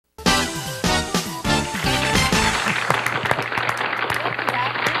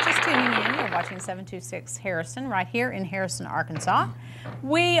7726 Harrison, right here in Harrison, Arkansas.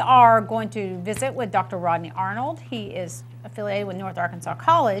 We are going to visit with Dr. Rodney Arnold. He is affiliated with North Arkansas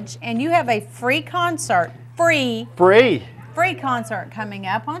College, and you have a free concert, free concert coming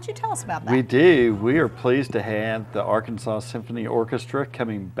up. Why don't you tell us about that? We do. We are pleased to have the Arkansas Symphony Orchestra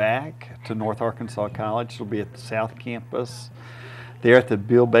coming back to North Arkansas College. It'll be at the South Campus there at the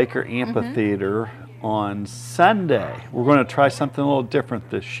Bill Baker Amphitheater on Sunday. We're going to try something a little different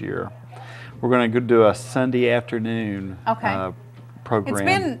this year. We're going to go do a Sunday afternoon program. It's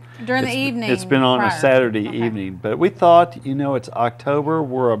been during the evening. It's been on a Saturday evening, but we thought, you know, it's October.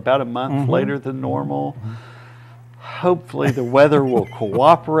 We're about a month later than normal. Hopefully the weather will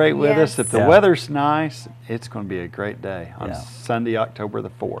cooperate with us. If the weather's nice, it's going to be a great day on Sunday, October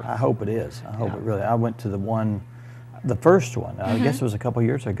the 4th. I hope it is. I hope it really. I went to the first one. I guess it was a couple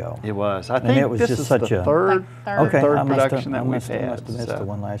years ago. It was. I think it was this just is such the third production that we've had. I must have missed the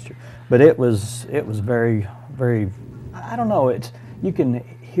one last year. But it was very, very, I don't know, you can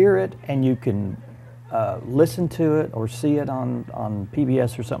hear it and you can listen to it or see it on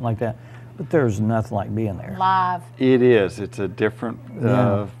PBS or something like that. But there's nothing like being there. Live. It is. It's a different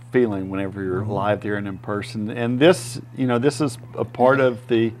feeling whenever you're live there and in person. And this, you know, this is a part of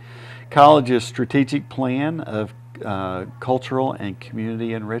the college's strategic plan of cultural and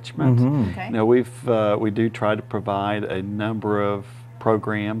community enrichment. You know, we do try to provide a number of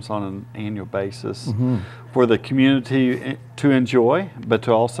programs on an annual basis for the community to enjoy, but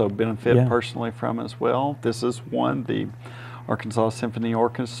to also benefit personally from as well. This is one, the Arkansas Symphony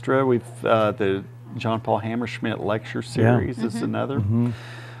Orchestra. We've the John Paul Hammerschmidt Lecture Series is another.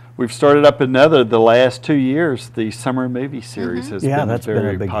 We've started up another the last 2 years. The Summer Movie Series has been a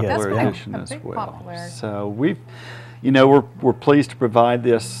very popular addition as well. So we've, you know, we're pleased to provide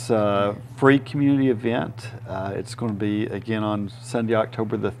this free community event. It's going to be again on Sunday,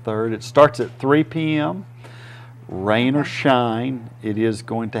 October the 3rd. It starts at 3 p.m. Rain or shine, it is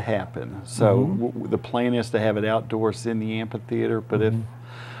going to happen. So the plan is to have it outdoors in the amphitheater, but if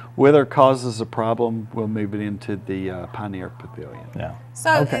weather causes a problem, we'll move it into the Pioneer Pavilion.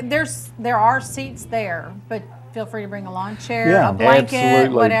 So there are seats there, but feel free to bring a lawn chair, a blanket,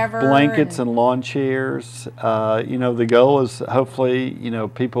 whatever. Blankets and lawn chairs. You know, the goal is hopefully, you know,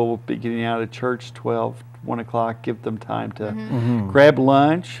 people will be getting out of church 12, 1 o'clock, give them time to grab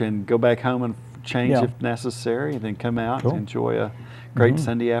lunch and go back home and change if necessary, and then come out and enjoy a great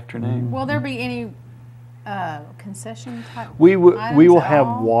Sunday afternoon. Will there be any concession type we will items have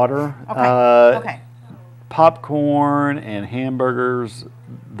all? water, popcorn and hamburgers.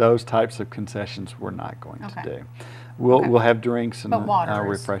 Those types of concessions we're not going to do. We'll have drinks and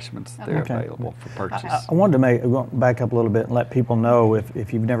refreshments there available for purchase. I wanted to back up a little bit and let people know,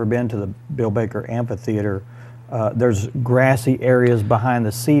 if you've never been to the Bill Baker Amphitheater, there's grassy areas behind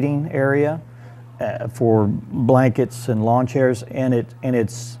the seating area for blankets and lawn chairs, and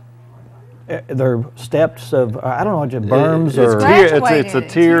there are steps of, I don't know, berms it's a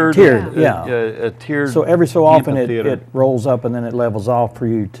tiered, a tiered. So every so often it rolls up and then it levels off for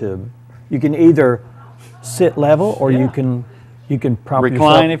you to. You can either sit level or you can prop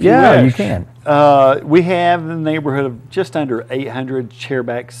recline if you wish. You can. We have in the neighborhood of just under 800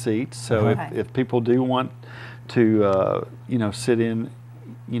 chairback seats. So if people do want to, you know, sit in,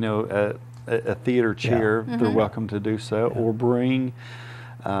 you know, a theater chair, they're welcome to do so, or bring.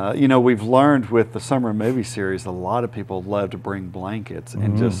 You know, we've learned with the Summer Movie Series, a lot of people love to bring blankets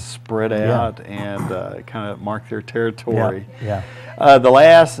and just spread out and kind of mark their territory.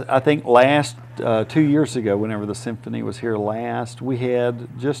 I think last 2 years ago, whenever the symphony was here last, we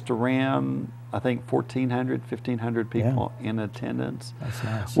had just around, I think, 1,400, 1,500 people in attendance. That's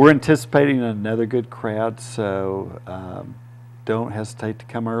nice. We're anticipating another good crowd, so don't hesitate to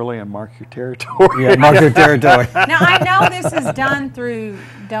come early and mark your territory. Yeah, mark your territory. Now, I know this is done through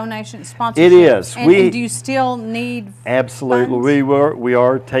donation sponsorship. It is. And do you still need Absolutely. funds? We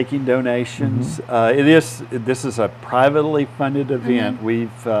are taking donations. This is a privately funded event.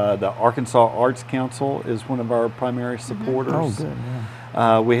 We've the Arkansas Arts Council is one of our primary supporters. Oh, good.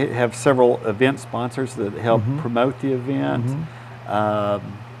 Yeah. We have several event sponsors that help promote the event.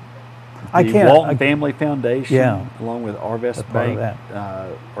 The Walton Family Foundation, along with Arvest Bank,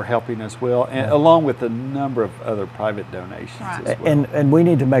 are helping as well, and along with a number of other private donations as well. And we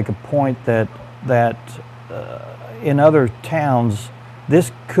need to make a point that in other towns,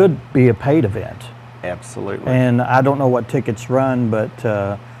 this could be a paid event. Absolutely. And I don't know what tickets run, but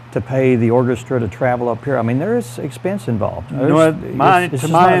to pay the orchestra to travel up here, I mean, there is expense involved. To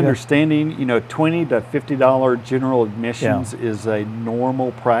my understanding, you know, $20 to $50 general admissions is a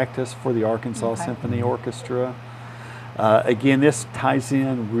normal practice for the Arkansas Symphony Orchestra. Again, this ties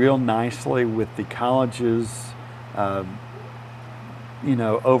in real nicely with the college's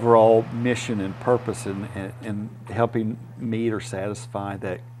overall mission and purpose in helping meet or satisfy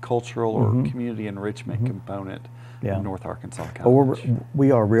that cultural or community enrichment component of North Arkansas College. Well,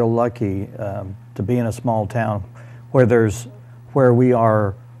 we are real lucky to be in a small town where we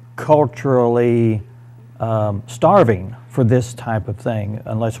are culturally starving for this type of thing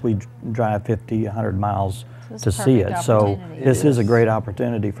unless we drive 50, 100 miles to see it. So this is a great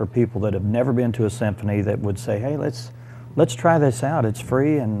opportunity for people that have never been to a symphony that would say, hey, let's try this out. It's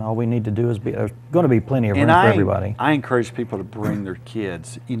free, and all we need to do is there's going to be plenty of room for everybody. I encourage people to bring their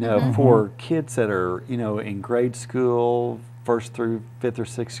kids. For kids that are in grade school, 1st through 5th or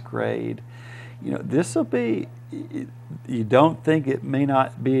 6th grade, this will be. You don't think it may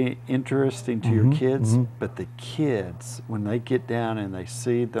not be interesting to your kids, but the kids, when they get down and they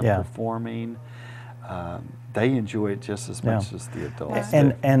see them performing, they enjoy it just as much as the adults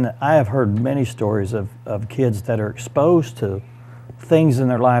do. And I have heard many stories of kids that are exposed to things in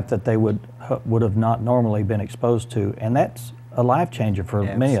their life that they would have not normally been exposed to, and that's a life changer for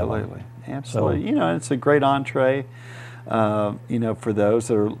many of them. Absolutely. So, it's a great entree, for those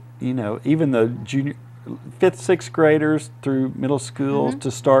that are, even the junior, 5th, 6th graders through middle school to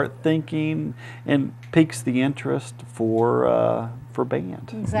start thinking, and piques the interest for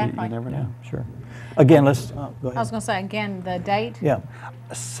band. Exactly. You never know. Sure. Again, go ahead. I was going to say, again, the date? Yeah.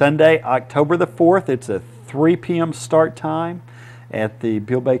 Sunday, October the 4th. It's a 3 p.m. start time at the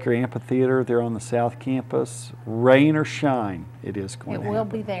Bill Baker Amphitheater there on the South Campus. Rain or shine, it is going to happen. It will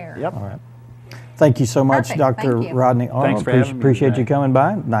be there. Yep. All right. Thank you so much, Perfect. Dr. Thank you. Rodney Arnold. Thanks for having me Appreciate today. you coming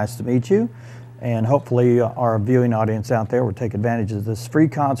by. Nice to meet you. And hopefully our viewing audience out there will take advantage of this free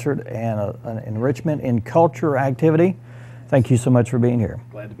concert and an enrichment in culture activity. Thank you so much for being here.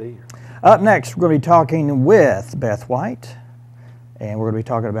 Glad to be here. Up next, we're going to be talking with Beth White, and we're going to be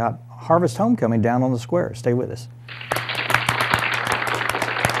talking about Harvest Homecoming down on the square. Stay with us.